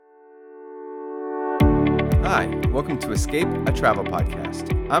Hi, welcome to Escape, a travel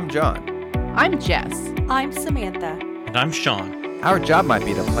podcast. I'm John. I'm Jess. I'm Samantha. And I'm Sean. Our job might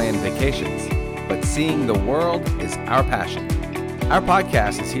be to plan vacations, but seeing the world is our passion. Our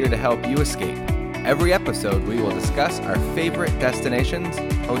podcast is here to help you escape. Every episode, we will discuss our favorite destinations,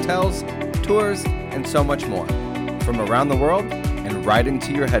 hotels, tours, and so much more. From around the world and right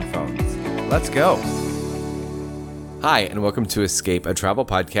into your headphones. Let's go. Hi, and welcome to Escape, a travel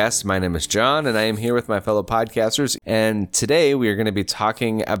podcast. My name is John, and I am here with my fellow podcasters. And today we are going to be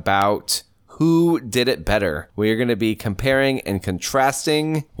talking about who did it better. We are going to be comparing and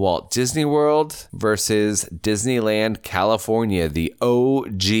contrasting Walt Disney World versus Disneyland California, the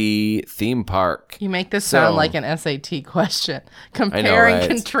OG theme park. You make this sound like an SAT question. Compare and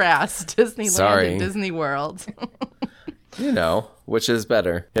contrast Disneyland and Disney World. You know, which is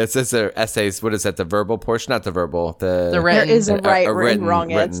better? It's the essays. What is that? The verbal portion, not the verbal. The written. There is a right and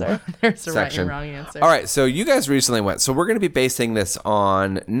wrong answer. There's a right and wrong answer. All right. So you guys recently went. So we're going to be basing this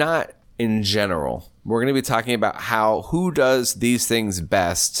on not in general. We're going to be talking about who does these things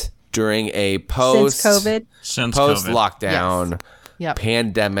best during a post lockdown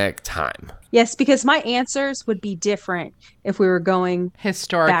pandemic time. Yes, because my answers would be different if we were going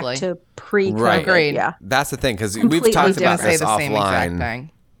historically back to pre-COVID. Right. Agreed. Yeah, that's the thing, because we've talked about this offline,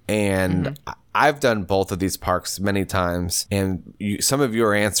 thing. And I've done both of these parks many times, and some of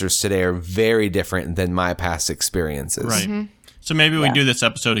your answers today are very different than my past experiences. Right. Mm-hmm. So maybe we do this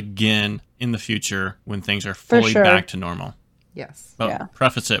episode again in the future when things are fully back to normal. Yes. But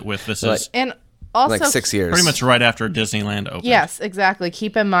preface it with this is... And also, like 6 years. Pretty much right after Disneyland opened. Yes, exactly.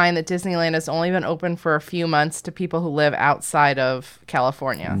 Keep in mind that Disneyland has only been open for a few months to people who live outside of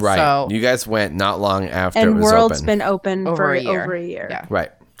California. Right. So, you guys went not long after it was World's open. been open over over a year. Yeah.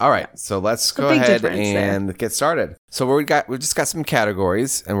 Right. All right. So let's go ahead and get started. So we've just got some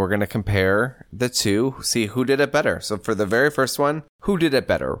categories, and we're going to compare the two, see who did it better. So for the very first one, who did it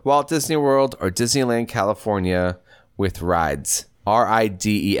better? Walt Disney World or Disneyland California with rides?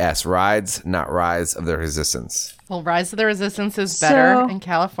 RIDES, rides, not Rise of the Resistance. Well, Rise of the Resistance is better in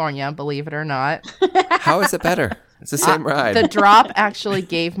California, believe it or not. How is it better? It's the same ride. The drop actually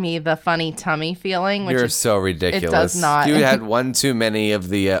gave me the funny tummy feeling. Which You're so ridiculous. It does not. You had one too many of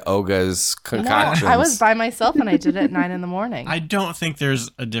the Oga's concoctions. No, I was by myself and I did it at 9 in the morning. I don't think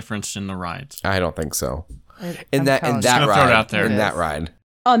there's a difference in the rides. I don't think so. In that ride.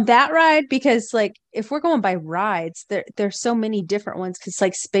 On that ride, because like if we're going by rides, there's so many different ones. Because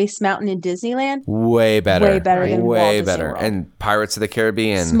like Space Mountain in Disneyland, way better than Walt Disney World. And Pirates of the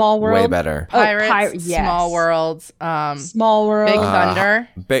Caribbean, Small World, way better. Pirates, yes. Small Worlds, Small World, Big Thunder,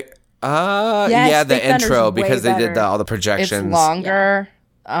 Big intro Thunder's because they did better. all the projections. It's longer.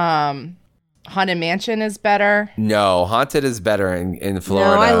 Haunted Mansion is better. No, Haunted is better in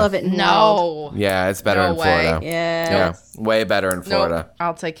Florida. No, I love it. No. Yeah, it's better in Florida. Yeah. Way better in Florida. Nope.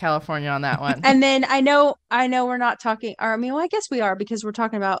 I'll take California on that one. And then I know we're not talking, or I mean, well, I guess we are because we're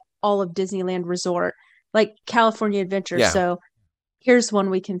talking about all of Disneyland Resort, like California Adventure. Yeah. So here's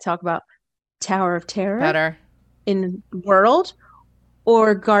one we can talk about: Tower of Terror Better in World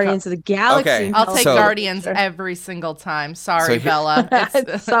or Guardians of the Galaxy. Okay. I'll take Guardians every single time. Sorry, Bella.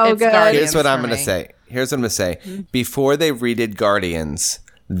 It's so good. Guardians. Here's what I'm going to say. Before they redid Guardians,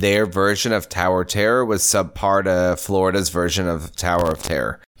 their version of Tower of Terror was subpar to Florida's version of Tower of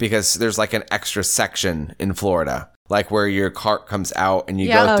Terror, because there's like an extra section in Florida, like where your cart comes out and you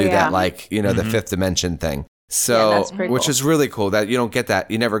go through that, like, the fifth dimension thing. So, which is really cool that you don't get that.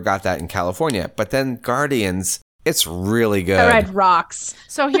 You never got that in California. But then Guardians, it's really good. That ride rocks.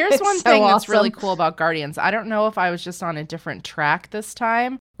 So here's one thing that's awesome. really cool about Guardians. I don't know if I was just on a different track this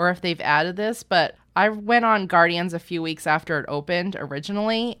time or if they've added this, but I went on Guardians a few weeks after it opened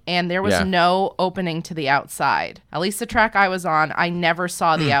originally, and there was no opening to the outside. At least the track I was on, I never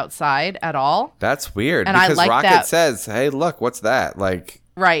saw the outside at all. That's weird. And because I like Rocket that. says, hey, look, what's that? Like,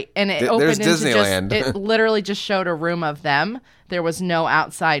 right. And it opened there's into Disneyland. it literally just showed a room of them. There was no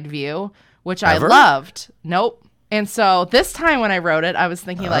outside view, which Ever? I loved. Nope. And so this time when I wrote it, I was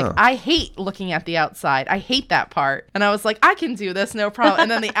thinking like, I hate looking at the outside. I hate that part. And I was like, I can do this, no problem. And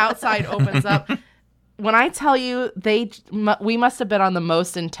then the outside opens up. When I tell you we must have been on the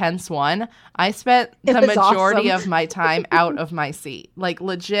most intense one, I spent the majority of my time out of my seat. Like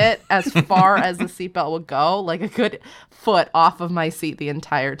legit as far as the seatbelt would go, like a good foot off of my seat the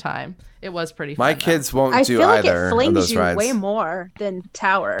entire time. It was pretty fun. My kids won't I do feel like either it of flings those you rides. way more than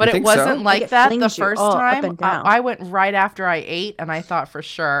Tower. But it wasn't like that the first time. Up and down. I went right after I ate, and I thought for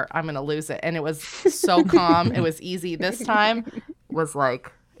sure I'm going to lose it. And it was so calm. It was easy. This time was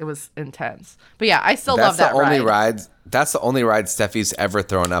like, it was intense. But yeah, I still love that ride. That's the only ride Steffi's ever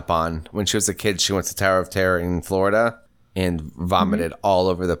thrown up on. When she was a kid, she went to Tower of Terror in Florida and vomited all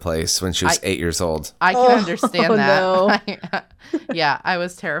over the place when she was 8 years old. I can understand that. No. Yeah, I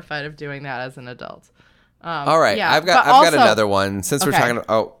was terrified of doing that as an adult. All right, yeah, I've got another one. Since we're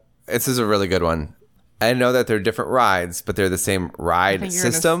talking, this is a really good one. I know that they're different rides, but they're the same ride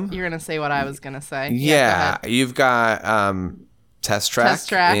system. You're gonna say what I was gonna say. Yeah, you've got Test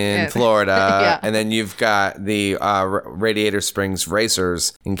Track in Florida, and then you've got the Radiator Springs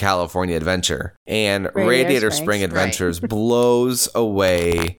Racers in California Adventure. And Radiator Spring Adventures blows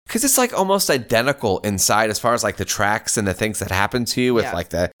away because it's like almost identical inside as far as like the tracks and the things that happen to you with like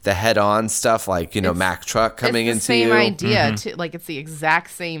the head-on stuff, like Mack Truck coming into you. It's the same idea, too. Like it's the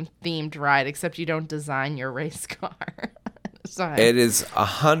exact same themed ride, except you don't design your race car. It is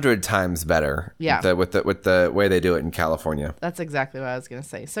 100 times better. Yeah, with the way they do it in California. That's exactly what I was gonna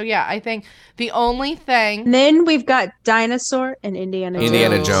say. So yeah, I think the only thing. And then we've got Dinosaur and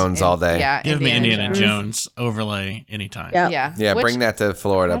Indiana Jones all day. Yeah, give me Indiana Jones overlay anytime. Yeah. Bring that to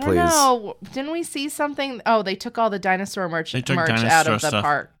Florida, please. No, didn't we see something? Oh, they took all the dinosaur merch out of the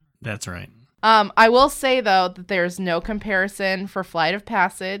park. That's right. I will say though that there's no comparison for Flight of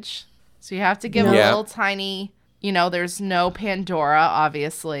Passage, so you have to give a little tiny. There's no Pandora,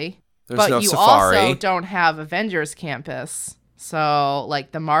 obviously. But no you Safari. Also don't have Avengers Campus. So,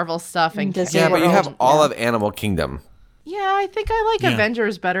 like, the Marvel stuff and Disney but you have all of of Animal Kingdom. Yeah, I think I like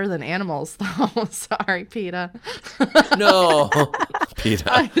Avengers better than Animals, though. Sorry, PETA. No.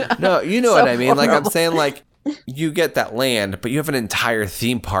 PETA. No, you know what I mean. Like, I'm saying, like, you get that land, but you have an entire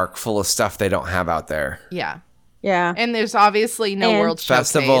theme park full of stuff they don't have out there. Yeah. Yeah. And there's obviously no World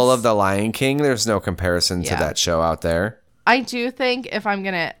Showcase. Festival of the Lion King, there's no comparison to that show out there. I do think if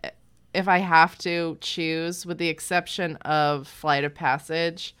I have to choose, with the exception of Flight of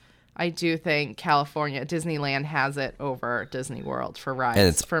Passage, I do think California, Disneyland has it over Disney World for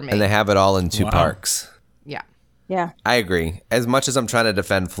rides for me. And they have it all in two parks. Yeah. Yeah. I agree. As much as I'm trying to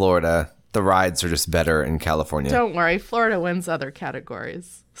defend Florida, the rides are just better in California. Don't worry, Florida wins other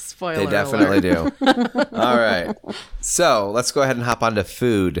categories. Spoiler alert. They definitely do. All right. So let's go ahead and hop onto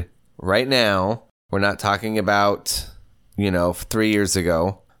food. Right now, we're not talking about, 3 years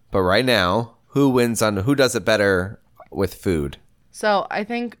ago, but right now, who does it better with food? So I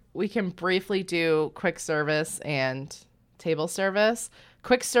think we can briefly do quick service and table service.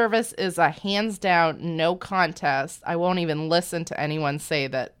 Quick service is a hands down no contest. I won't even listen to anyone say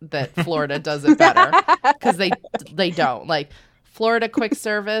that Florida does it better because they don't. Like, Florida quick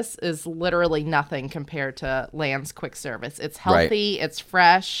service is literally nothing compared to Land's quick service. It's healthy, it's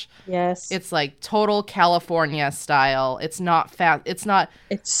fresh. Yes. It's like total California style. It's not fat. It's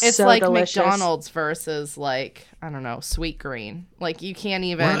so like delicious. McDonald's versus like, I don't know, Sweet Green. Like you can't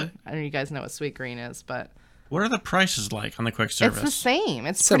even I don't know you guys know what Sweet Green is, but what are the prices like on the quick service? It's the same.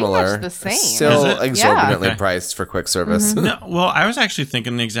 It's similar. Pretty much the same. Still exorbitantly priced for quick service. No, well, I was actually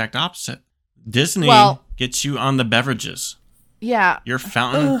thinking the exact opposite. Disney gets you on the beverages. Yeah. Your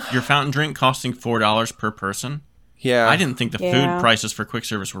fountain drink costing $4 per person. Yeah. I didn't think the food prices for quick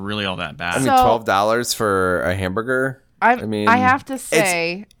service were really all that bad. I mean, $12 for a hamburger. I have to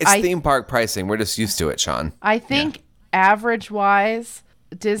say it's theme park pricing. We're just used to it, Sean. I think average wise,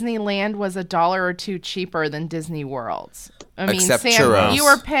 Disneyland was $1 or $2 cheaper than Disney World's. I mean, except Sam, churros. You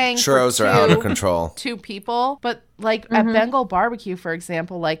were paying churros for are out of control. 2 people, but like at Bengal Barbecue, for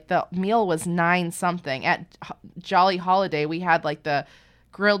example, like the meal was $9 something. At Jolly Holiday, we had like the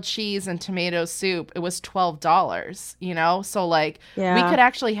grilled cheese and tomato soup. It was $12. So like we could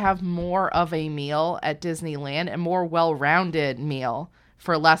actually have more of a meal at Disneyland, a more well-rounded meal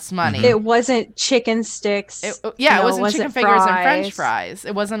for less money. It wasn't chicken sticks. It wasn't chicken fingers and French fries.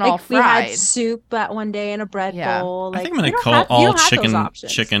 It wasn't all fried. We had soup that one day in a bread bowl. I think I'm going to call all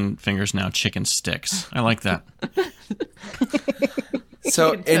chicken fingers now chicken sticks. I like that.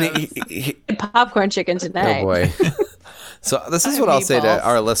 So popcorn chicken today. Oh boy. So this is what I'll say to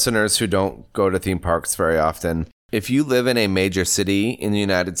our listeners who don't go to theme parks very often. If you live in a major city in the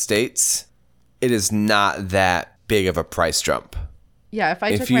United States, it is not that big of a price jump. Yeah, if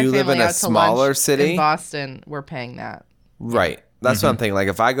I took my family out to lunch in Boston, we're paying that. Right. That's what I'm thinking. Like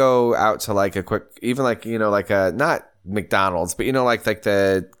if I go out to like a quick, even like, like a, not McDonald's, but like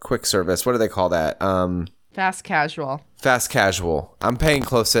the quick service, what do they call that? Fast casual. Fast casual. I'm paying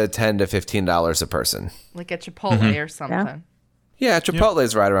close to $10 to $15 a person. Like at Chipotle or something. Yeah, Chipotle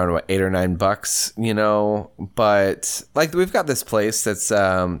is right around $8 or $9, but like we've got this place that's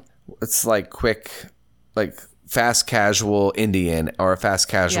it's like quick, like fast casual Indian or a fast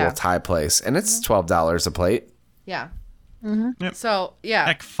casual Thai place, and it's $12 a plate. Yeah. Yep. So yeah,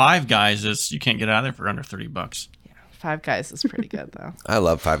 heck, Five Guys is you can't get out of there for under $30. Yeah, Five Guys is pretty good though. I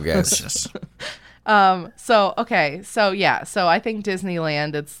love Five Guys. So I think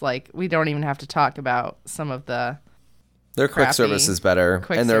Disneyland, it's like we don't even have to talk about some of the their quick service is better.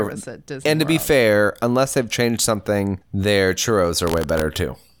 Quick service at Disney And to be World. fair, unless they've changed something, their churros are way better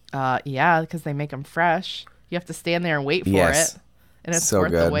too. Yeah, because they make them fresh. You have to stand there and wait for Yes. it, and it's So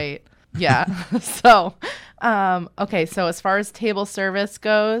worth the good. wait. Yeah. So, okay. So as far as table service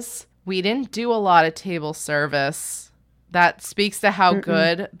goes, we didn't do a lot of table service. That speaks to how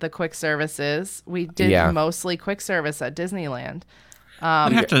good the quick service is. We did mostly quick service at Disneyland.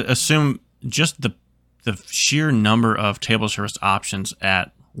 I'd have to assume just the sheer number of table service options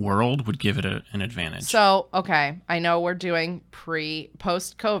at World would give it an advantage. So, okay, I know we're doing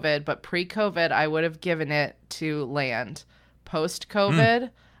post-COVID, but pre-COVID, I would have given it to Land. Post-COVID,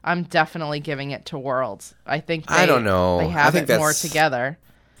 I'm definitely giving it to World. I think I don't know. They have I think it more together.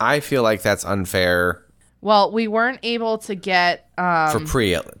 I feel like that's unfair Well, we weren't able to get... for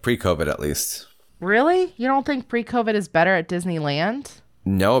pre-COVID at least. Really? You don't think pre-COVID is better at Disneyland?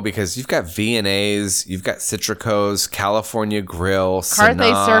 No, because you've got V&A's, you've got Citrico's, California Grill, Carthay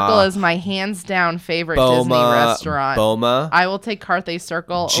Sanaa, Circle is my hands-down favorite Disney restaurant. Boma. I will take Carthay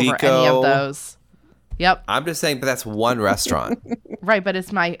Circle over any Chico. of those. Yep. I'm just saying, but that's one restaurant. Right, but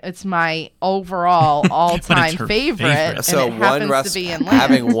it's my overall all-time her favorite. favorite. So and it one happens to be in Land.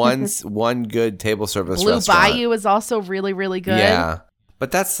 having one good table service Blue restaurant. Bayou is also really, really good. Yeah,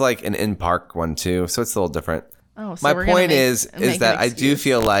 but that's like an in-park one too, so it's a little different. Oh, so My we're gonna point make is an that I do excuse.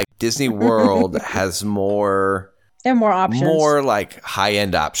 feel like Disney World has more There are more options. more like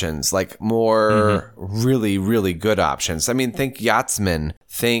high-end options, like more really, really good options. I mean, think Yachtsman,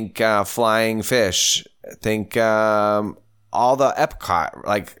 think Flying Fish, think all the Epcot,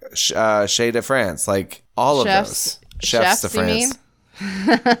 like Chez de France, like all of those. Chefs de you mean? France.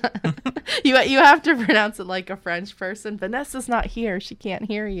 you have to pronounce it like a French person. Vanessa's not here; she can't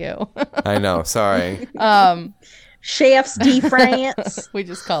hear you. I know. Sorry. Chefs de France. We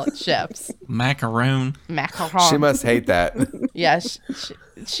just call it chefs. Macaroon. Macaron. She must hate that. Yeah, she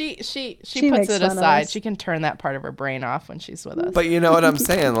She puts makes it fun of aside. us. She can turn that part of her brain off when she's with us. But you know what I'm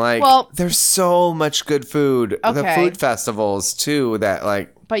saying? Like, Well- there's so much good food. The Okay. food festivals too. That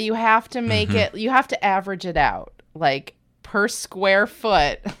like, But you have to make it. You have to average it out. Like per square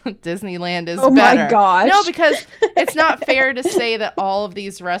foot, Disneyland is Oh my better. gosh. No, because it's not fair to say that all of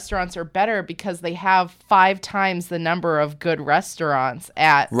these restaurants are better because they have 5 times the number of good restaurants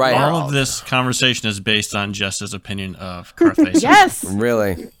at Right. World. All of this conversation is based on Jess's opinion of Carthay Circle. Yes.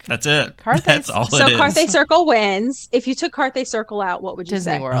 really. That's it. Carthay- That's all So it is. Carthay Circle wins. If you took Carthay Circle out, what would you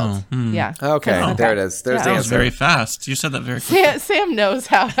Disney say? World. Yeah. Okay, Okay. there it is. There's Yeah. the That was answer. very fast. You said that very quickly. Sam knows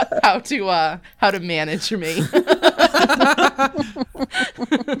how to manage me.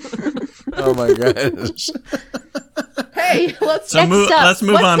 Oh my gosh. Hey, let's So Next up. let's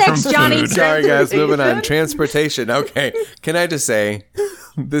move What's on next, from Johnny? food. Sorry guys, moving on. Transportation. Transportation. Okay. Can I just say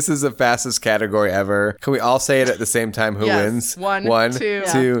this is the fastest category ever. Can we all say it at the same time? Who Yes. wins? One, two,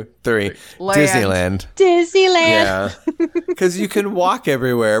 2, 3. Land. Disneyland. Disneyland. Yeah. Because you can walk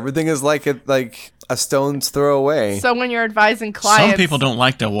everywhere. Everything is like a stone's throw away. So when you're advising clients, Some people don't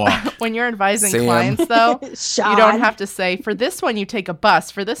like to walk. when you're advising Sam. clients, though, Sean. you don't have to say, for this one, you take a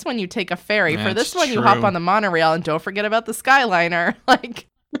bus. For this one, you take a ferry. For That's this one, you hop true. on the monorail. And don't forget about the Skyliner. Like,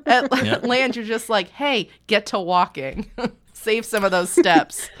 at Yep. Land, you're just like, hey, get to walking. Save some of those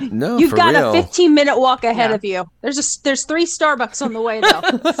steps. No, You've for got real. a 15-minute walk ahead Yeah. of you. There's 3 Starbucks on the way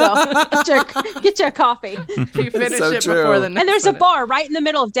though, so get your coffee. You finish so it true. before the next And there's a one. bar right in the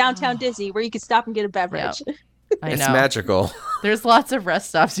middle of downtown Disney where you can stop and get a beverage. I It's know. magical. There's lots of rest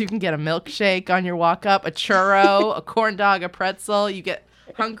stops. You can get a milkshake on your walk up, a churro, a corn dog, a pretzel. You get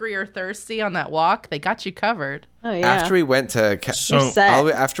hungry or thirsty on that walk. They got you covered. Oh yeah. After we went to So set.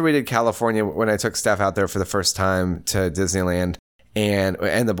 after we did California, when I took staff out there for the first time to Disneyland and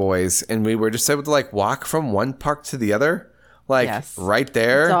the boys, and we were just able to like walk from one park to the other, like Yes. right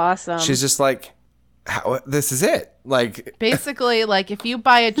there. That's awesome. She's just like, this is it. Like, Basically, like if you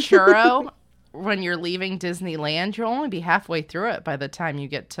buy a churro when you're leaving Disneyland, you'll only be halfway through it by the time you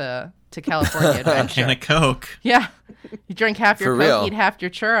get to California Adventure. And a Coke. Yeah. You drink half your For Coke, real. eat half your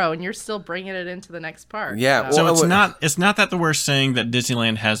churro, and you're still bringing it into the next park. Yeah, So Well, it's not that we're saying that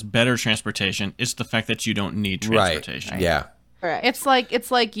Disneyland has better transportation. It's the fact that you don't need transportation. right. Yeah. Right. It's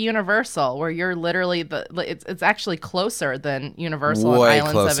like Universal, where you're literally it's actually closer than Universal Way and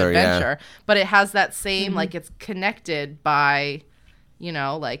Islands closer, of yeah. Adventure, but it has that same like it's connected by,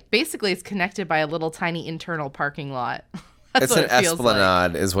 like basically it's connected by a little tiny internal parking lot. That's It's what an it feels like.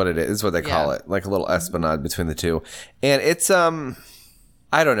 esplanade is what it is what they call Yeah. it, like a little esplanade between the two. And it's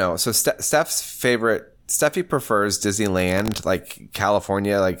I don't know, so Steph's favorite Steffi prefers Disneyland, like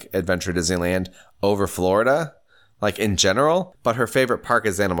California, like Adventure Disneyland, over Florida, like in general. But her favorite park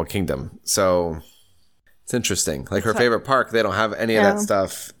is Animal Kingdom. So it's interesting. Like her favorite park, they don't have any of that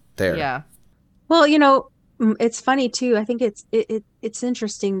stuff there. Yeah. Well, it's funny too. I think it's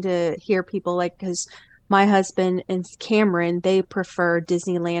interesting to hear people like, because my husband and Cameron, they prefer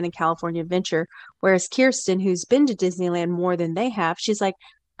Disneyland and California Adventure, whereas Kirsten, who's been to Disneyland more than they have, she's like,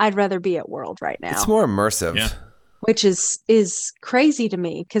 I'd rather be at World right now. It's more immersive. Yeah. Which is crazy to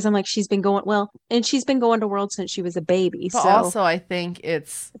me, because I'm like, she's been going to World since she was a baby. But so also, I think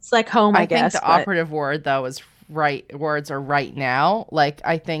it's like home, I guess. think the operative word, though, is words are right now. Like,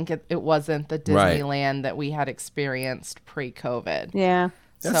 I think it wasn't the Disneyland that we had experienced pre-COVID. Yeah.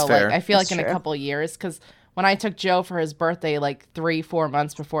 That's so fair. like, I feel That's like in true. a couple of years, because when I took Joe for his birthday, like 3-4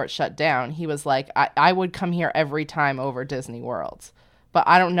 months before it shut down, he was like, I would come here every time over Disney World. But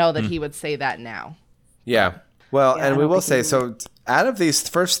I don't know that he would say that now. Yeah. Well, Yeah, and I we don't will think say, so out of these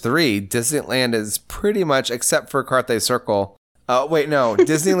first 3, Disneyland is pretty much, except for Carthay Circle. Wait, no.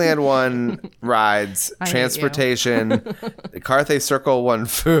 Disneyland won rides, I hate you. transportation. Carthay Circle won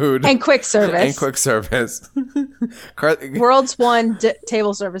food. And quick service. And quick service. World's won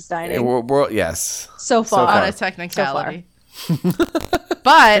table service dining. Yes. So far. far. On a technicality.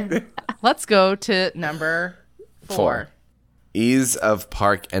 But let's go to number 4. Ease of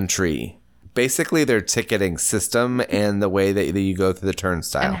park entry. Basically, their ticketing system and the way that you go through the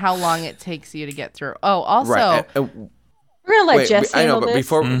turnstile. And how long it takes you to get through. Oh, also, Right. We're gonna let Jess I know, handle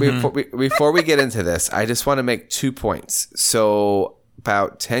but this. before we get into this, I just want to make 2 points. So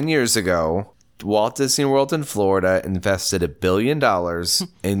about 10 years ago, Walt Disney World in Florida invested $1 billion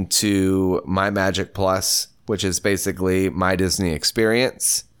into My Magic Plus, which is basically My Disney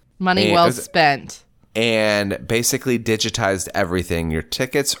Experience. money And- well spent. And basically digitized everything. Your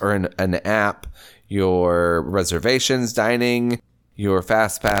tickets are in an app, your reservations, dining, your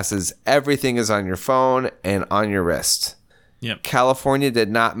fast passes, everything is on your phone and on your wrist. Yep. California did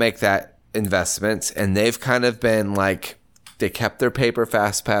not make that investment, and they've kind of been like, they kept their paper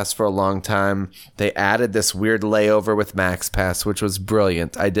fast pass for a long time. They added this weird layover with Max Pass, which was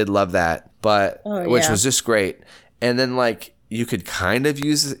brilliant. I did love that, but which was just great. And then like you could kind of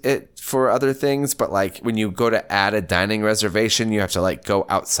use it for other things, but like when you go to add a dining reservation, you have to like go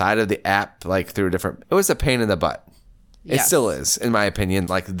outside of the app, like through a different. It was a pain in the butt. It Yes. still is, in my opinion.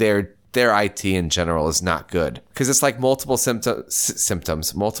 Like their IT in general is not good because it's like multiple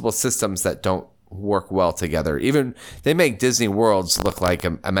multiple systems that don't work well together. Even they make Disney Worlds look like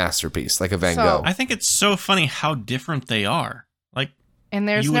a masterpiece, like a Van Gogh. I think it's so funny how different they are. Like, And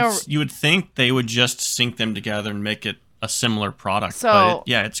there's you would think they would just sync them together and make it a similar product. So-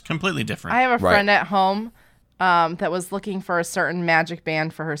 but it's completely different. I have a Right. friend at home that was looking for a certain magic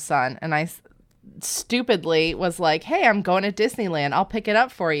band for her son. And I stupidly was like, hey, I'm going to Disneyland. I'll pick it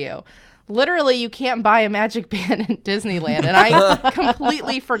up for you. Literally, you can't buy a magic band in Disneyland. And I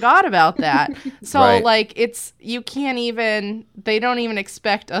completely forgot about that. So, Right. like, you can't even, they don't even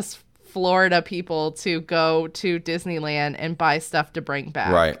expect us Florida people to go to Disneyland and buy stuff to bring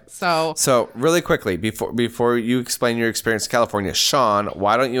back. Right. So really quickly, before you explain your experience in California, Sean,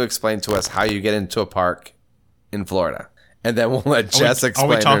 why don't you explain to us how you get into a park in Florida? And then we'll let Jess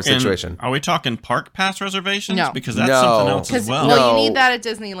explain her situation. Are we talking park pass reservations? No. Because that's No. something else as because well. No. you need that at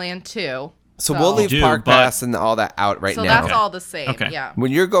Disneyland too. So we'll leave do, Park but- Pass and all that out right So now. that's all the same. Okay. Yeah.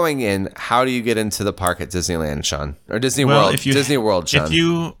 When you're going in, how do you get into the park at Disneyland, Sean? Or Disney Well, World? if you- Disney World, Sean. If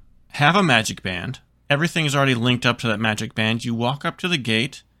you have a magic band, everything is already linked up to that magic band. You walk up to the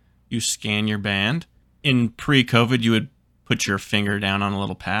gate, you scan your band. In pre-COVID, you would put your finger down on a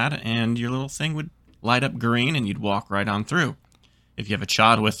little pad, and your little thing would light up green, and you'd walk right on through. If you have a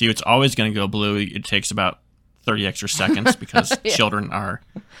child with you, it's always going to go blue. It takes about 30 extra seconds because children are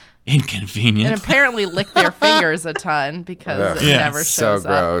inconvenient. And apparently lick their fingers a ton because it Yeah. never so shows up.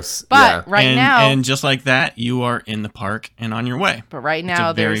 gross. But right and, now, and just like that, you are in the park and on your way. but right It's a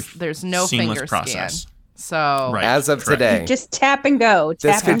now very there's no seamless finger process. scan. So Right. As of Correct. today, Just tap and go. this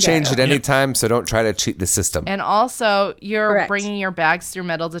Tap could and change go. at any time, so don't try to cheat the system. and also you're Correct. bringing your bags through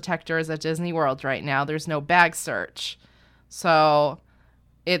metal detectors at Disney World right now. There's no bag search. So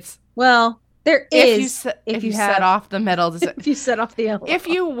it's Well, there is if you set off the metal detector. if you set off the alarm. If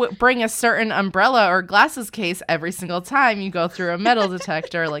you bring a certain umbrella or glasses case every single time you go through a metal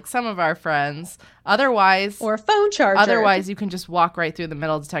detector, like some of our friends, otherwise, or a phone charger. you can just walk right through the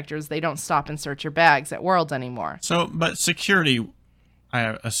metal detectors. They don't stop and search your bags at World anymore. So, but security,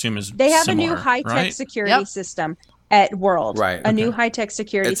 I assume, is They have similar, a new high-tech right? security Yep. system. at World. Right, A new okay. high-tech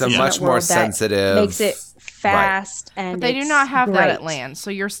security It's a system much at more World that sensitive. makes it fast and But they do it's not have that at great. Land. So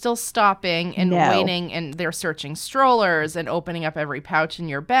you're still stopping and No. waiting, and they're searching strollers and opening up every pouch in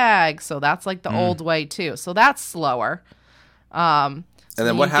your bag. So that's like the old way too. So that's slower. And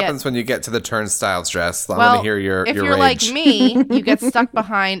then what happens when you get to the turnstiles, Jess? I want Well, to hear your if your you're rage. like me, you get stuck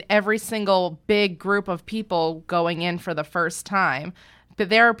behind every single big group of people going in for the first time. But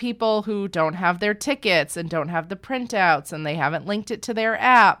there are people who don't have their tickets and don't have the printouts and they haven't linked it to their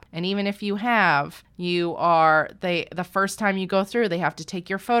app. And even if you have, the first time you go through, they have to take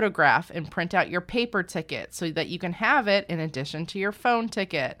your photograph and print out your paper ticket so that you can have it in addition to your phone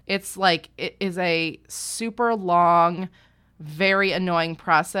ticket. It is a super long, very annoying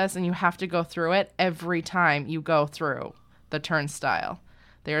process, and you have to go through it every time you go through the turnstile.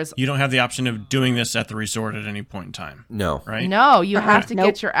 You don't have the option of doing this at the resort at any point in time. No. Right? No, you have to Nope.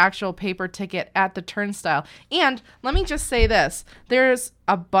 get your actual paper ticket at the turnstile. And let me just say this. There's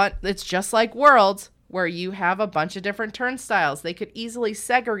it's just like Worlds, where you have a bunch of different turnstiles. They could easily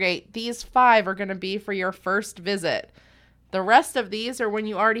segregate. These 5 are going to be for your first visit. The rest of these are when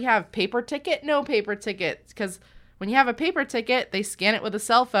you already have paper ticket, no paper ticket. Because when you have a paper ticket, they scan it with a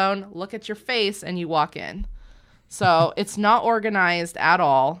cell phone, look at your face, and you walk in. So it's not organized at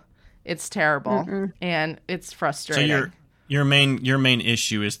all. It's terrible, and it's frustrating. So your main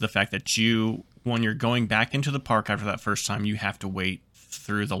issue is the fact that when you're going back into the park after that first time, you have to wait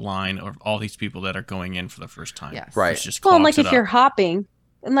through the line of all these people that are going in for the first time. Yes. Right. It's just Well, and clogs like it if you're up.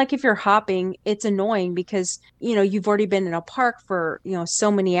 hopping, it's annoying because, you've already been in a park for,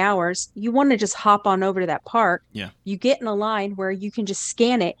 so many hours. You want to just hop on over to that park. Yeah. You get in a line where you can just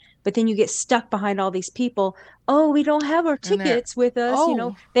scan it, but then you get stuck behind all these people. Oh, we don't have our And they're- tickets with us.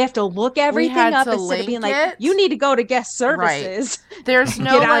 Oh. They have to look everything had up to instead of being link like, it? you need to go to guest services. There's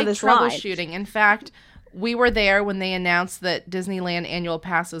no Get out of like this line. troubleshooting. In fact, we were there when they announced that Disneyland annual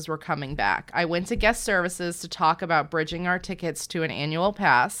passes were coming back. I went to guest services to talk about bridging our tickets to an annual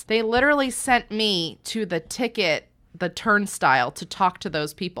pass. They literally sent me to the turnstile to talk to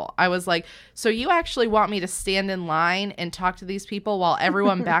those people. I was like, so you actually want me to stand in line and talk to these people while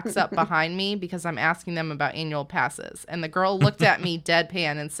everyone backs up behind me because I'm asking them about annual passes? And the girl looked at me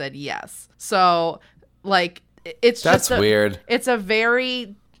deadpan and said yes. So like it's That's just weird. It's a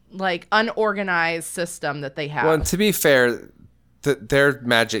very like unorganized system that they have. Well, and to be fair, their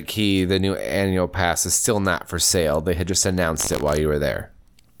Magic Key, the new annual pass, is still not for sale. They had just announced it while you were there.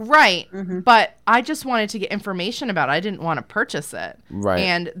 Right. But I just wanted to get information about it. I didn't want to purchase it. Right.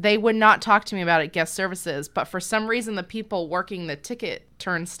 And they would not talk to me about it at guest services. But for some reason, the people working the ticket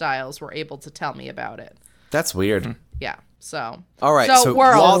turnstiles were able to tell me about it. That's weird. Yeah. So. All right, so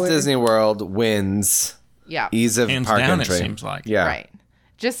World. Walt Disney World wins Yeah. ease of Hands park down, entry. it seems like. Yeah. Right.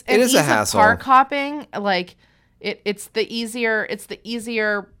 Just It an is a ease of hassle. park hopping, like it's the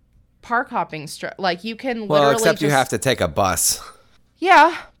easier park hopping like you can literally Well, except you just- have to take a bus.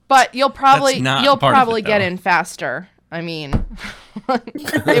 Yeah, but you'll probably That's not part of it, get though. in faster. I mean,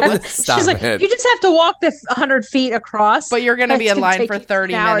 it was, Stop She's like, it. you just have to walk the 100 feet across. but you're going to be It's in line take for you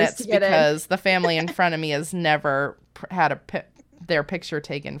 30 hours minutes to get in. because the family in front of me has never had their picture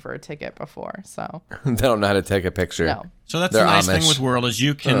taken for a ticket before. So They don't know how to take a picture. no, So that's They're the nice Amish. thing with World is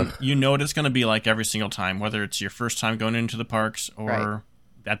you know what it's going to be like every single time, whether it's your first time going into the parks or Right.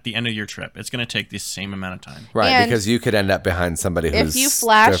 at the end of your trip. It's going to take the same amount of time. Right, And because you could end up behind somebody who's if you their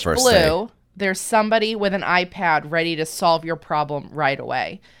flash first blue, day. there's somebody with an iPad ready to solve your problem right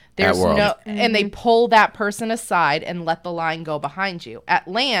away. There's World. no, and they pull that person aside and let the line go behind you. At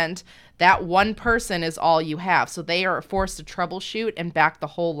Land, that one person is all you have, so they are forced to troubleshoot and back the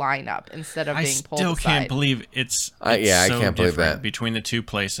whole line up instead of I being pulled still aside. can't believe it's I so can't believe different that. between the two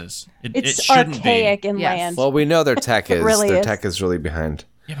places. It it's shouldn't archaic be. in Yes. Land. Well, we know their tech is really their is. tech is really behind.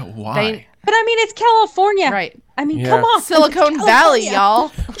 Yeah, but why? But I mean, it's California. Right. I mean, Yeah. come on. Silicon It's Valley,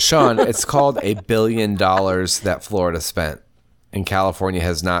 California. y'all. Sean, it's called $1 billion that Florida spent, and California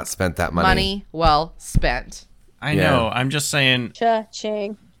has not spent that money. Money well spent. I Yeah. know. I'm just saying.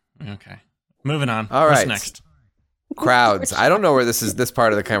 Cha-ching. Okay. Moving on. All What's right. next? Crowds. I don't know where this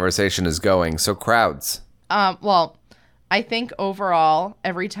part of the conversation is going. So crowds. Well, I think overall,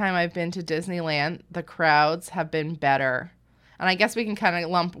 every time I've been to Disneyland, the crowds have been better. And I guess we can kind of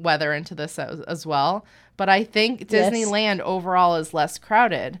lump weather into this as well. But I think Yes. Disneyland overall is less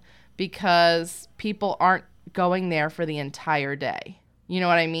crowded because people aren't going there for the entire day. You know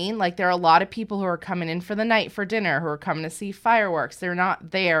what I mean? Like, there are a lot of people who are coming in for the night for dinner, who are coming to see fireworks. They're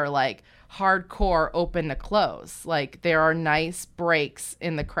not there, like, hardcore open to close. Like, there are nice breaks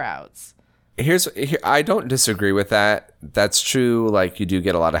in the crowds. I don't disagree with that. That's true. Like, you do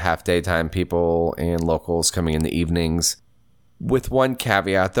get a lot of half daytime people and locals coming in the evenings. With one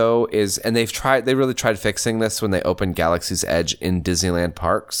caveat though is, and they really tried fixing this when they opened Galaxy's Edge in Disneyland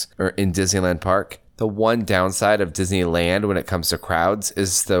Park. The one downside of Disneyland when it comes to crowds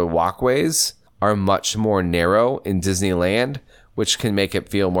is the walkways are much more narrow in Disneyland, which can make it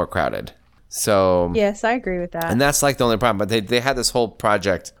feel more crowded. So yes, I agree with that. And that's like the only problem. But they had this whole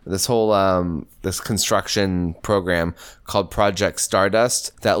project, this construction program called Project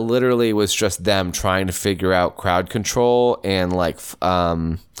Stardust that literally was just them trying to figure out crowd control and like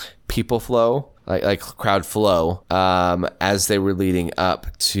people flow, like crowd flow, as they were leading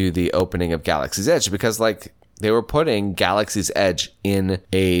up to the opening of Galaxy's Edge, because like they were putting Galaxy's Edge in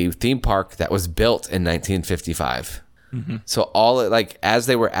a theme park that was built in 1955. Mm-hmm. So as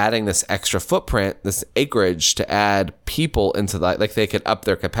they were adding this extra footprint, this acreage to add people into that, like they could up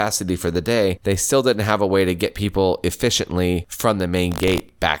their capacity for the day, they still didn't have a way to get people efficiently from the main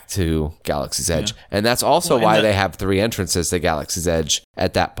gate back to Galaxy's Edge. Yeah. And that's also why they have 3 entrances to Galaxy's Edge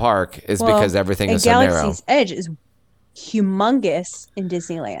at that park, is because everything is so narrow. Galaxy's Edge is humongous in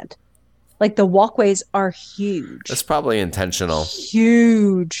Disneyland. Like the walkways are huge. That's probably intentional.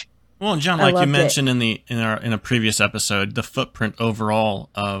 Huge. Well, John, like you mentioned in a previous episode, the footprint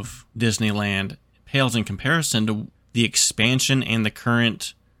overall of Disneyland pales in comparison to the expansion and the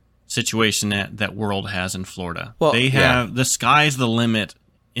current situation that World has in Florida. Well, they have the sky's the limit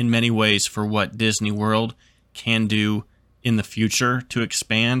in many ways for what Disney World can do in the future to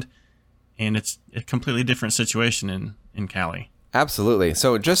expand, and it's a completely different situation in Cali. Absolutely.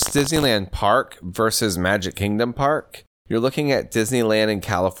 So just Disneyland Park versus Magic Kingdom Park. You're looking at Disneyland in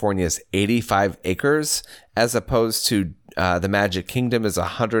California's 85 acres, as opposed to the Magic Kingdom is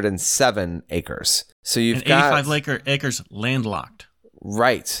 107 acres. So you've got 85 acres landlocked.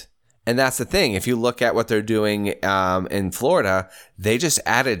 Right. And that's the thing. If you look at what they're doing in Florida, they just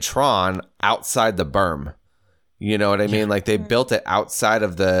added Tron outside the berm. You know what I mean? Like they built it outside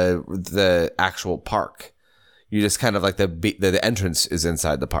of the actual park. You just kind of like the entrance is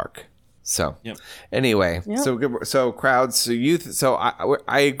inside the park. So anyway, so crowds, so youth. So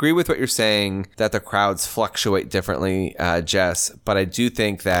I agree with what you're saying that the crowds fluctuate differently, Jess. But I do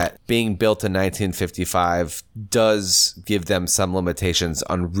think that being built in 1955 does give them some limitations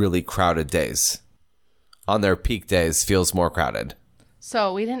on really crowded days. On their peak days, feels more crowded.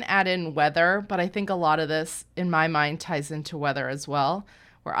 So we didn't add in weather, but I think a lot of this, in my mind, ties into weather as well.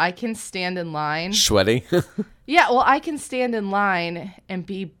 Where I can stand in line. Sweaty? Yeah, well, I can stand in line and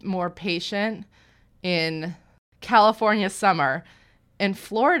be more patient in California summer. In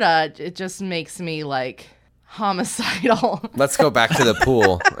Florida, it just makes me, like, homicidal. Let's go back to the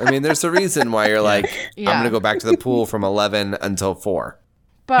pool. I mean, there's a reason why you're like, I'm going to go back to the pool from 11 until 4.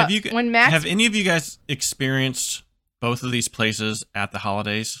 But have any of you guys experienced both of these places at the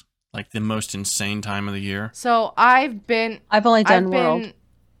holidays? Like the most insane time of the year? So I've only done World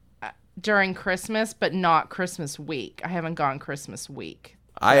during Christmas, but not Christmas week. I haven't gone Christmas week.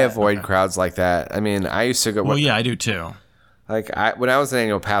 I avoid crowds like that. I mean, I used to go. Well, yeah, I do too. Like when I was an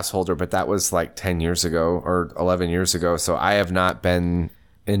annual pass holder, but that was like 10 years ago or 11 years ago. So I have not been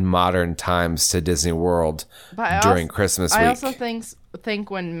in modern times to Disney World during Christmas week. I also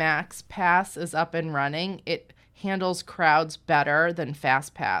think when Max Pass is up and running, it handles crowds better than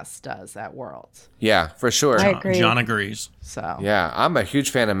Fast Pass does at World. Yeah, for sure. I agree. John agrees. So yeah, I'm a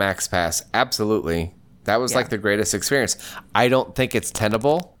huge fan of Max Pass. Absolutely. That was like the greatest experience. I don't think it's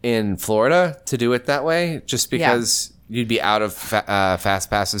tenable in Florida to do it that way, just because you'd be out of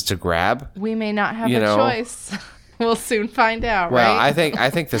Fast Passes to grab. We may not have a choice. We'll soon find out, well, right? I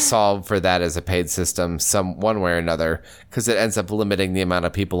think the solve for that is a paid system, one way or another, because it ends up limiting the amount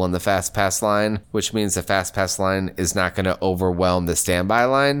of people in the Fast Pass line, which means the Fast Pass line is not going to overwhelm the standby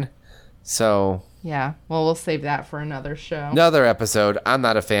line. So yeah, well, we'll save that for another show. Another episode. I'm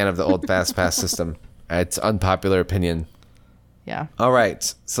not a fan of the old Fast Pass system. It's unpopular opinion. Yeah. All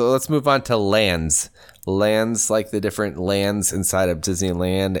right, so let's move on to lands. Lands, like the different lands inside of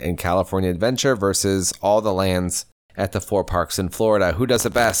Disneyland and California Adventure versus all the lands at the 4 parks in Florida. Who does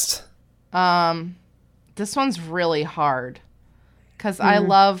it best? This one's really hard because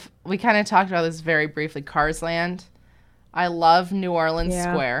we kind of talked about this very briefly, Cars Land. I love New Orleans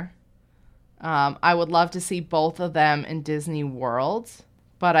Square. I would love to see both of them in Disney World,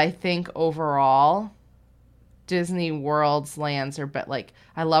 but I think overall Disney World's lands are like,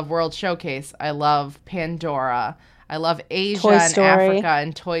 I love World Showcase. I love Pandora. I love Asia and Africa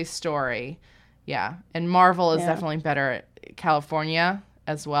and Toy Story. Yeah. And Marvel is definitely better at California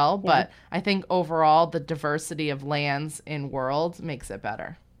as well. But I think overall the diversity of lands in World makes it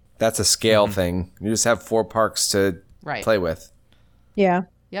better. That's a scale thing. You just have 4 parks to play with. Yeah.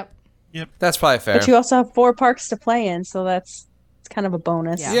 Yep. That's probably fair. But you also have 4 parks to play in, so it's kind of a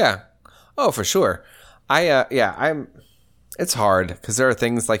bonus. Yeah. Oh, for sure. It's hard because there are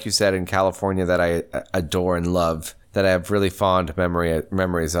things, like you said, in California that I adore and love that I have really fond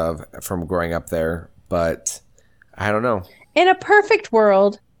memories of from growing up there. But I don't know. In a perfect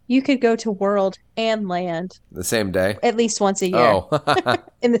world, you could go to World and Land The same day? at least once a year. Oh.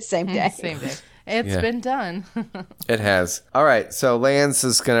 In the same day. Same day. It's been done. It has. All right. So Lands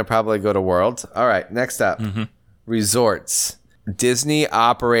is going to probably go to World. All right. Next up, resorts. Disney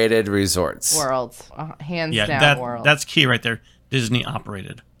operated resorts. World. Hands down, World. That's key right there. Disney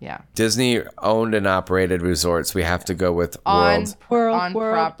operated. Yeah. Disney owned and operated resorts. We have to go with On World.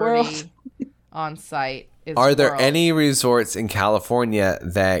 property, on site. Are there World. any resorts in California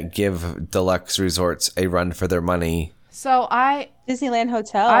that give deluxe resorts a run for their money? So Disneyland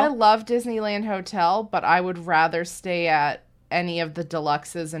Hotel. I love Disneyland Hotel, but I would rather stay at any of the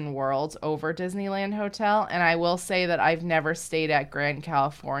deluxes in World over Disneyland Hotel. And I will say that I've never stayed at Grand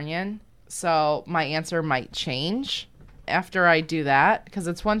Californian. So my answer might change after I do that. Because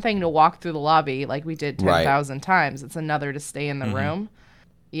it's one thing to walk through the lobby like we did 10,000 times. It's another to stay in the room.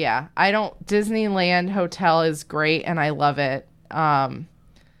 Yeah. Disneyland Hotel is great and I love it.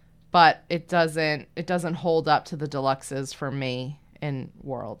 But it doesn't hold up to the deluxes for me in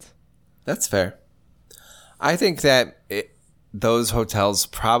World. That's fair. I think that those two hotels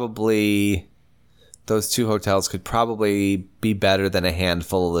could probably be better than a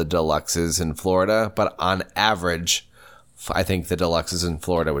handful of the deluxes in Florida. But on average, I think the deluxes in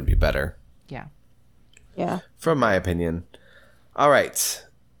Florida would be better. Yeah. Yeah. From my opinion. All right.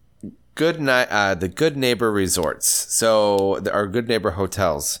 The Good Neighbor Resorts. So there are Good Neighbor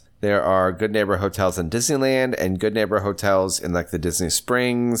hotels. There are Good Neighbor hotels in Disneyland and Good Neighbor hotels in like the Disney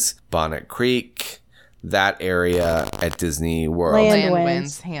Springs, Bonnet Creek, that area at Disney World. Land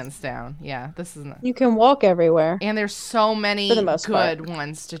wins hands down. Yeah, this is You can walk everywhere. and there's so many For the most good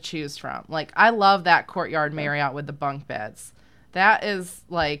ones to choose from. Like I love that Courtyard Marriott with the bunk beds. That is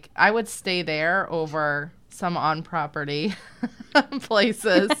like I would stay there over some on property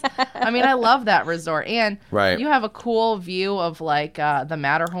places. I mean, I love that resort. And you have a cool view of like the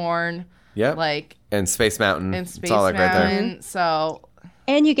Matterhorn. Yep. Like and Space Mountain. and Space it's all like Mountain. right there. So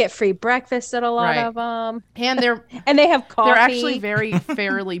And you get free breakfast at a lot of them. and they have coffee. they're actually very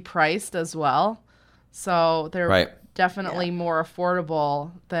fairly priced as well. So they're definitely more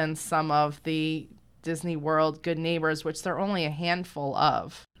affordable than some of the Disney World Good Neighbors, which there are only a handful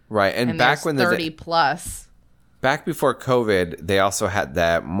of. Right. And back when 30 plus. Back before COVID, they also had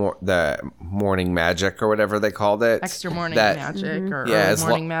the morning magic or whatever they called it. Extra morning magic or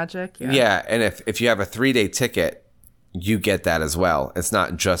morning magic. Yeah, and if you have a 3-day ticket, you get that as well. It's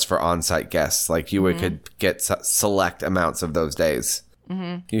not just for on-site guests. Like you could get select amounts of those days.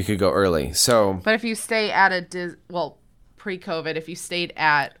 You could go early. But if you stay at pre-COVID, if you stayed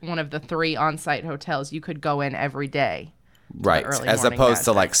at one of the 3 on-site hotels, you could go in every day. Right, as opposed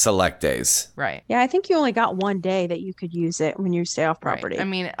to like select days. Right. Yeah, I think you only got one day that you could use it when you stay off property. Right. I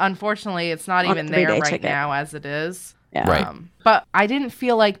mean, unfortunately, it's not even there right now as it is. Yeah. Right. But I didn't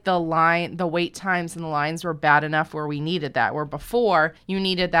feel like the wait times and the lines were bad enough where we needed that. Where before, you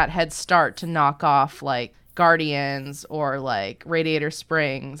needed that head start to knock off like Guardians or like Radiator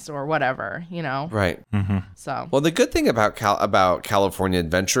Springs or whatever, you know? Right. So. Well, the good thing about California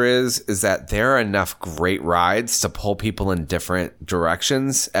Adventure is that there are enough great rides to pull people in different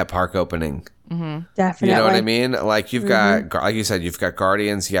directions at park opening. Definitely. You know what I mean? Like you've got, like you said, you've got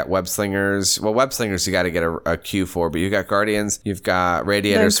Guardians, you got Web Slingers. Well, Web Slingers you got to get a queue for, but you got Guardians, you've got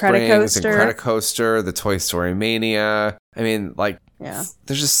Radiator Springs, Incredicoaster, the Toy Story Mania. I mean, like, there's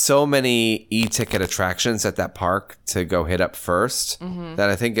just so many e-ticket attractions at that park to go hit up first that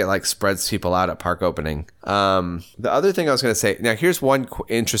I think it like spreads people out at park opening. The other thing I was going to say, now here's one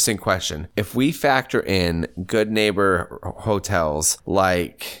interesting question. If we factor in Good Neighbor hotels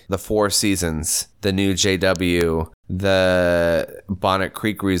like the Four Seasons, the new JW, the Bonnet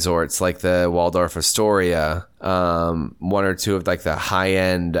Creek resorts like the Waldorf Astoria, one or two of like the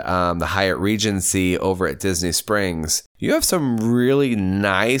high-end, the Hyatt Regency over at Disney Springs, you have some really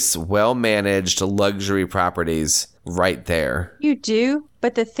nice, well-managed luxury properties right there. You do,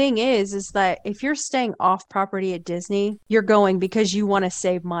 but the thing is that if you're staying off property at Disney, you're going because you want to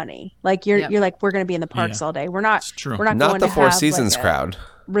save money. Like you're like, we're going to be in the parks all day. We're not. We're not going the to Four have, Seasons like, crowd.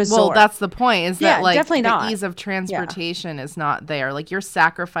 Resort. Well, that's the point, is that like definitely the not. ease of transportation is not there. Like you're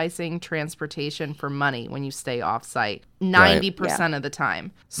sacrificing transportation for money when you stay off site 90% of the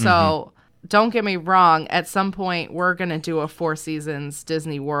time. So don't get me wrong, at some point we're going to do a Four Seasons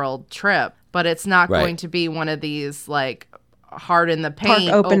Disney World trip, but it's not going to be one of these like hard in the paint,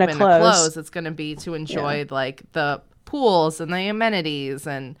 Park open to close. It's going to be to enjoy like the pools and the amenities,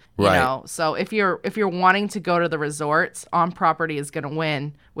 and you know, so if you're wanting to go to the resorts, on property is going to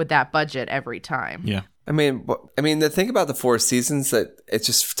win with that budget every time. Yeah. I mean, the thing about the Four Seasons that it's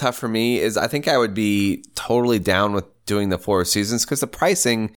just tough for me is I think I would be totally down with doing the Four Seasons because the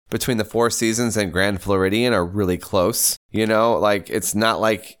pricing between the Four Seasons and Grand Floridian are really close. You know, like it's not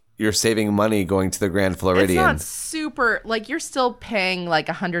like you're saving money going to the Grand Floridian. It's not super, like you're still paying like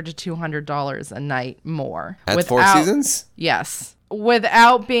 $100 to $200 a night more. At Four Seasons? Yes.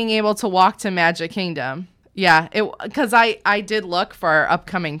 Without being able to walk to Magic Kingdom. Yeah, because I did look for our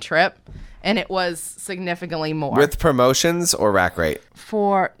upcoming trip, and it was significantly more. With promotions or rack rate?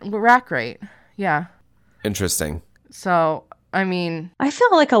 For rack rate, yeah. Interesting. So, I mean... I feel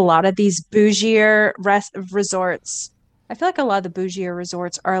like a lot of these bougier resorts... I feel like a lot of the bougier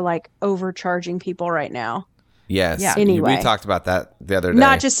resorts are like overcharging people right now. Yes. Yeah. Anyway. We talked about that the other day.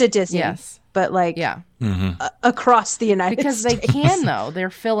 Not just at Disney, but like Mm-hmm. across the United Because States. they can, though. They're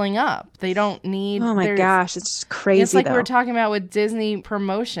filling up. They don't need... Oh my gosh, it's crazy, It's like though. we were talking about with Disney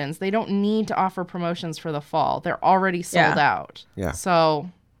promotions. They don't need to offer promotions for the fall. They're already sold out. Yeah. So...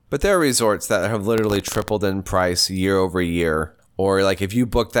 But there are resorts that have literally tripled in price year over year. Or like if you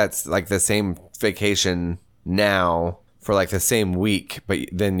book that's like the same vacation now for like the same week, but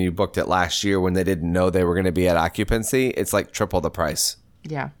then you booked it last year when they didn't know they were going to be at occupancy, it's like triple the price.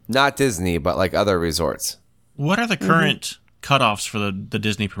 Yeah. Not Disney, but like other resorts. What are the current cutoffs for the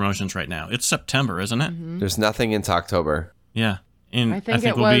Disney promotions right now? It's September, isn't it? Mm-hmm. There's nothing in October. Yeah. And I think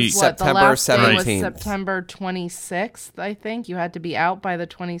it we'll was be September the last day was 17th. September 26th. I think you had to be out by the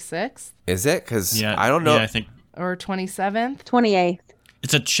 26th Is it? Because Yeah, I don't know. Yeah, I think or 27th. 28th.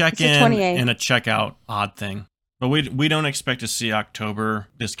 it's a check-in It's the 28th. and a check-out odd thing. But we don't expect to see October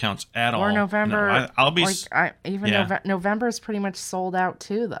discounts at all. Or November. No, I'll be. November is pretty much sold out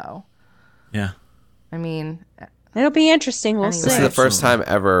too, though. Yeah. I mean, It'll be interesting. We'll Anyway. This is see. the first time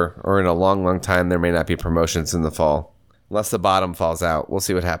ever, or in a long, long time, there may not be promotions in the fall. Unless the bottom falls out. We'll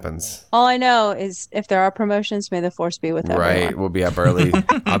see what happens. All I know is if there are promotions, may the force be with everyone. Right. We'll be up early.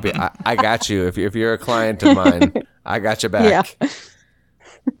 I got you. If you're a client of mine, I got your back. Yeah.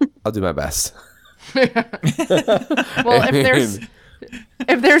 I'll do my best. well,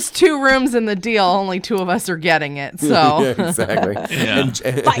 if there's 2 rooms in the deal, only 2 of us are getting it. So Yeah, exactly. Yeah.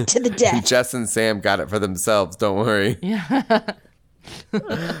 And Fight to the death. Jess and Sam got it for themselves. Don't worry. yeah.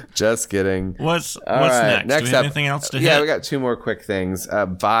 Just kidding. What's All right, next? Do we have anything else to hit? Yeah, we got 2 more quick things.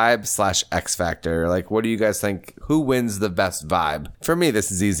 Vibe / X Factor. Like, what do you guys think? Who wins the best vibe? For me,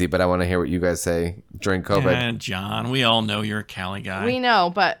 this is easy, but I want to hear what you guys say during COVID. John, we all know you're a Cali guy. We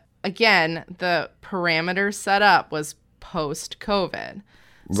know, but again, the parameters set up was post-COVID.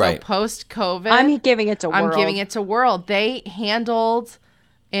 So Right. post-COVID, I'm giving it to World. I'm giving it to World. They handled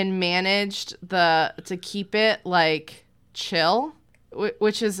and managed to keep it like chill,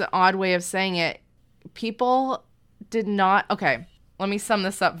 which is an odd way of saying it. People did not. Okay, let me sum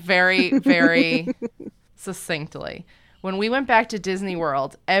this up very, very succinctly. When we went back to Disney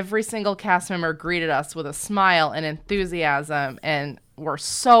World, every single cast member greeted us with a smile and enthusiasm, and we're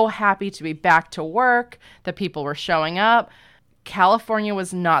so happy to be back to work. The people were showing up. California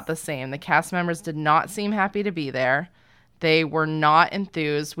was not the same. The cast members did not seem happy to be there. They were not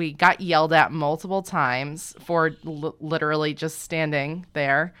enthused. We got yelled at multiple times for literally just standing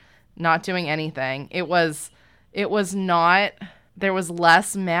there, not doing anything. It was not, there was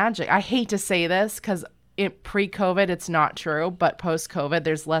less magic. I hate to say this because pre-COVID, it's not true, but post-COVID,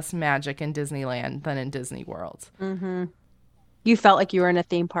 there's less magic in Disneyland than in Disney World. Mm-hmm. You felt like you were in a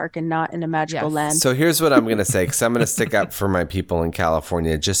theme park and not in a magical Yes. land. So here's what I'm going to say, because I'm going to stick up for my people in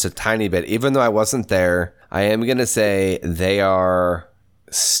California just a tiny bit. Even though I wasn't there, I am going to say they are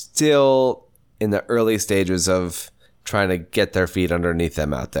still in the early stages of trying to get their feet underneath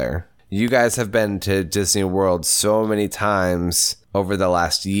them out there. You guys have been to Disney World so many times over the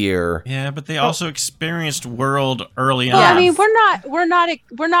last year. Yeah, but they also experienced World early Yeah. on. I mean, we're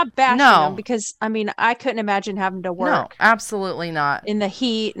not bashing No. them because I mean, I couldn't imagine having to No, work absolutely not. in the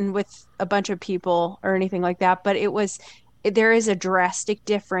heat and with a bunch of people or anything like that. But it was there is a drastic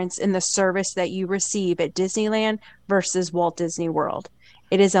difference in the service that you receive at Disneyland versus Walt Disney World.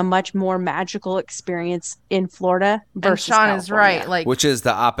 It is a much more magical experience in Florida And versus Sean is California. right. Like, Which is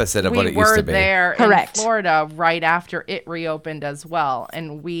the opposite of we what it were used to be. there Correct. in Florida right after it reopened as well,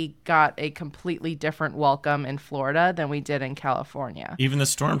 and we got a completely different welcome in Florida than we did in California. Even the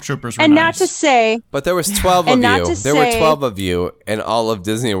stormtroopers were And nice. not to say, But there was 12 of And not you. to There were say- 12 of you in all of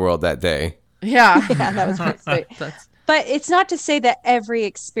Disney World that day. Yeah, yeah, that was pretty sweet. That's- But it's not to say that every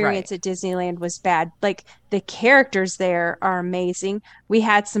experience Right. at Disneyland was bad. Like the characters there are amazing. We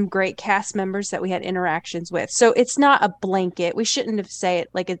had some great cast members that we had interactions with. So it's not a blanket. We shouldn't have say it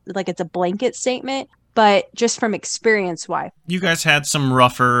like it's a blanket statement, but just from experience wise. You guys had some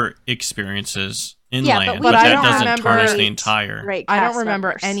rougher experiences inland, but we but I that don't doesn't remember- tarnish the entire. Great I don't cast remember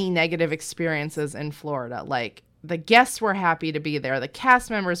members. any negative experiences in Florida. Like, the guests were happy to be there. The cast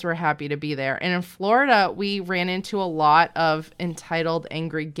members were happy to be there. And in Florida, we ran into a lot of entitled,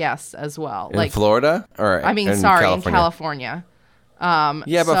 angry guests as well. In Florida? Or I mean, in sorry, California? in California.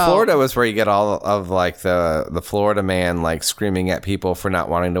 Yeah, but so- Florida was where you get all of like the Florida man like screaming at people for not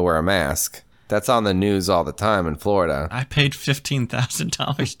wanting to wear a mask. That's on the news all the time in Florida. I paid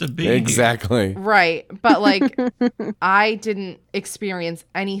 $15,000 to be here. Exactly. Right. But like, I didn't experience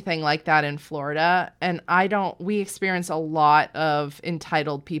anything like that in Florida. And we experience a lot of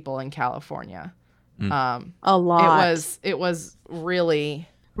entitled people in California. A lot. It was really,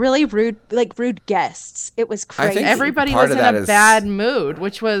 really rude, like rude guests. It was crazy. think everybody part was of in that a is- bad mood,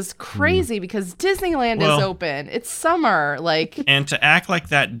 which was crazy because Disneyland is Well- open. It's summer. Like, And to act like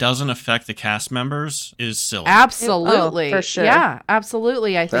that doesn't affect the cast members is silly. absolutely. for sure. Yeah,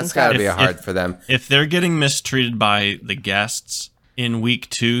 absolutely. I think That's got to be If- hard if- for them. If they're getting mistreated by the guests in week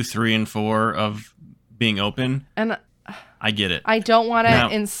 2, 3, and 4 of being open, And I get it. I don't want to Now-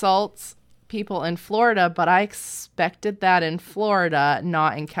 insult people in Florida, but I expected that in Florida,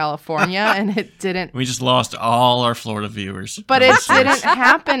 not in California, and it didn't. We just lost all our Florida viewers. But it didn't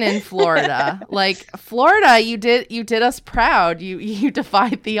happen in Florida. Like, Florida, you did us proud. You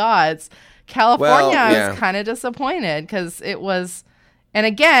defied the odds. California, Well, I yeah. was kind of disappointed because it was, and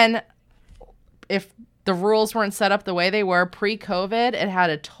again, if the rules weren't set up the way they were pre-COVID, it had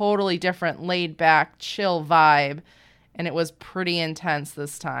a totally different laid back, chill vibe. And it was pretty intense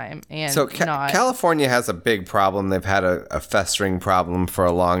this time. And So not California has a big problem. They've had a festering problem for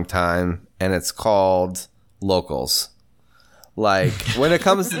a long time, and it's called locals. Like, when it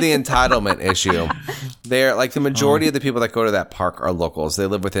comes to the entitlement issue, they're like the majority of the people that go to that park are locals. They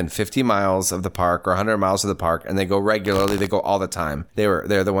live within 50 miles of the park or 100 miles of the park, and they go regularly. They go all the time. They're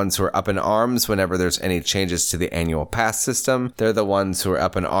the ones who are up in arms whenever there's any changes to the annual pass system. They're the ones who are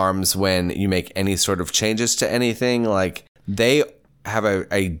up in arms when you make any sort of changes to anything. Like, they have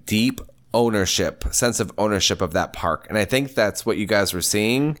a deep sense of ownership of that park. And I think that's what you guys were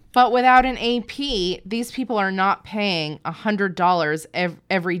seeing. But without an AP, these people are not paying $100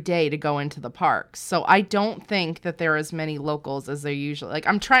 every day to go into the parks. So I don't think that there are as many locals as there usually. Like,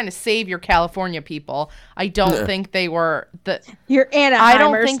 I'm trying to save your California people. I don't think they were You're Anaheimers. I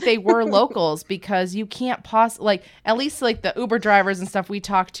don't think they were locals because you can't like, at least like the Uber drivers and stuff we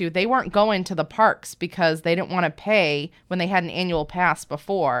talked to, they weren't going to the parks because they didn't want to pay when they had an annual pass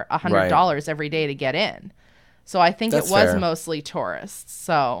before $100 every day to get in. So I think That's it was fair. mostly tourists.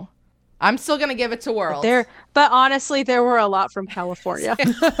 So I'm still going to give it to World. But honestly, there were a lot from California.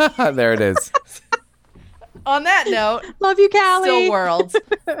 There it is. On that note, Love you, Callie. still World.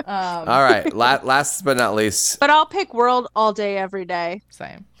 All right. Last but not least. But I'll pick World all day, every day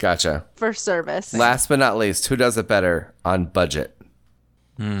Same. Gotcha. for service. Last but not least, who does it better on budget?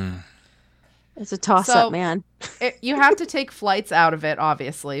 It's a toss So- up, man. You have to take flights out of it,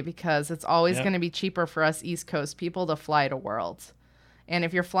 obviously, because it's always going to be cheaper for us East Coast people to fly to World. And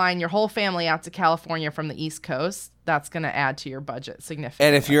if you're flying your whole family out to California from the East Coast, that's going to add to your budget significantly.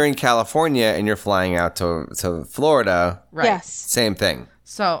 And if you're in California and you're flying out to Florida, right. Yes. same thing.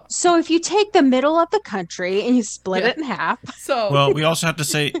 So So if you take the middle of the country and you split Yeah. it in half, Well, we also have to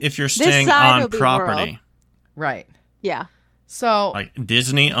say if you're staying side on will be property, right. yeah. So like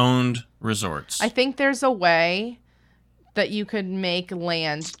Disney-owned resorts. I think there's a way that you could make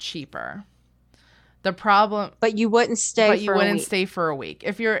land cheaper. The problem, But you wouldn't stay but for you a wouldn't week. stay for a week.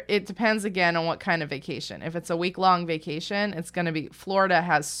 It depends again on what kind of vacation. If it's a week-long vacation, it's going to be, Florida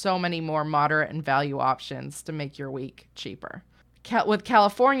has so many more moderate and value options to make your week cheaper. With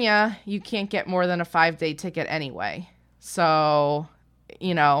California, you can't get more than a 5-day ticket anyway. So,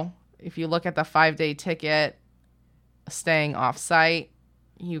 if you look at the 5-day ticket, staying off-site,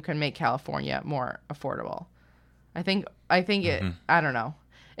 you can make California more affordable. I think it, I don't know.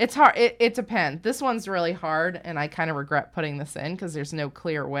 It's hard. It depends. This one's really hard, and I kind of regret putting this in because there's no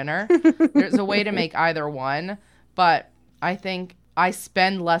clear winner. There's a way to make either one, but I think I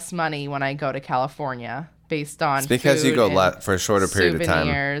spend less money when I go to California based on It's because you go for a shorter period of time.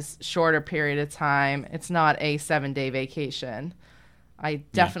 Souvenirs, shorter period of time. It's not a 7-day vacation. I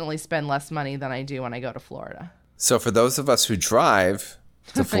definitely spend less money than I do when I go to Florida. So for those of us who drive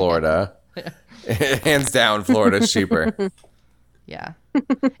to Florida, hands down, Florida's cheaper. Yeah.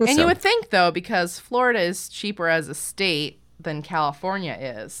 And you would think, though, because Florida is cheaper as a state than California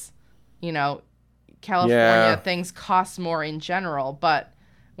is. You know, California, things cost more in general. But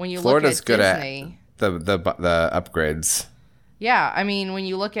when you Florida's look at good Disney... at the upgrades. Yeah. I mean, when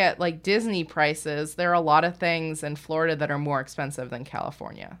you look at, like, Disney prices, there are a lot of things in Florida that are more expensive than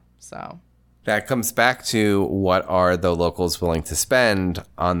California. So... That comes back to what are the locals willing to spend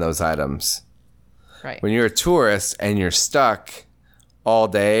on those items. Right. When you're a tourist and you're stuck all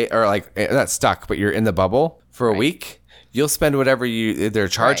day, or like not stuck, but you're in the bubble for a week, you'll spend whatever they're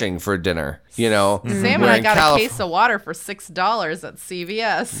charging for dinner. You know, Sam and I got a case of water for $6 at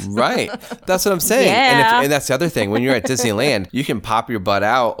CVS. Right. That's what I'm saying. Yeah. And that's the other thing. When you're at Disneyland, you can pop your butt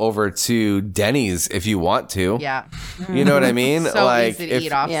out over to Denny's if you want to. Yeah. You know what I mean? So like easy to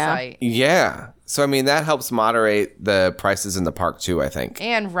eat off site. Yeah. So, I mean, that helps moderate the prices in the park, too, I think.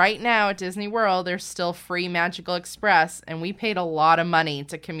 And right now at Disney World, there's still free Magical Express, and we paid a lot of money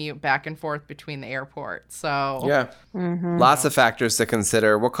to commute back and forth between the airport. So, yeah. Lots of factors to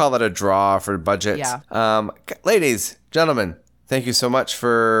consider. We'll call it a draw for budget. Yeah. Ladies, gentlemen, thank you so much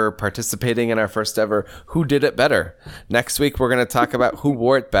for participating in our first ever Who Did It Better. Next week, we're going to talk about who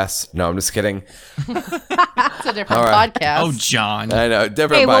wore it best. No, I'm just kidding. it's a different podcast. Oh, John. I know,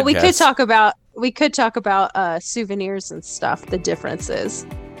 different podcast. Well, we could talk about souvenirs and stuff, the differences.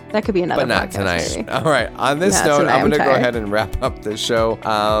 That could be another But not podcast, tonight. maybe. All right. On this Not note, tonight, I'm going I'm to go tired. ahead and wrap up the show.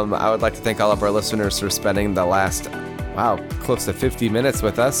 I would like to thank all of our listeners for spending the last, close to 50 minutes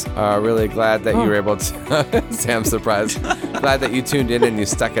with us. Really glad that you were able to, Sam's surprised. Glad that you tuned in and you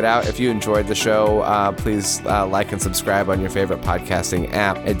stuck it out. If you enjoyed the show, please like and subscribe on your favorite podcasting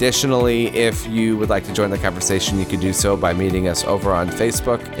app. Additionally, if you would like to join the conversation, you can do so by meeting us over on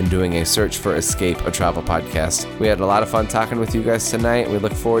Facebook and doing a search for Escape, a Travel Podcast. We had a lot of fun talking with you guys tonight. We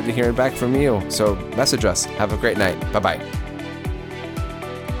look forward to hearing back from you. So message us. Have a great night. Bye-bye.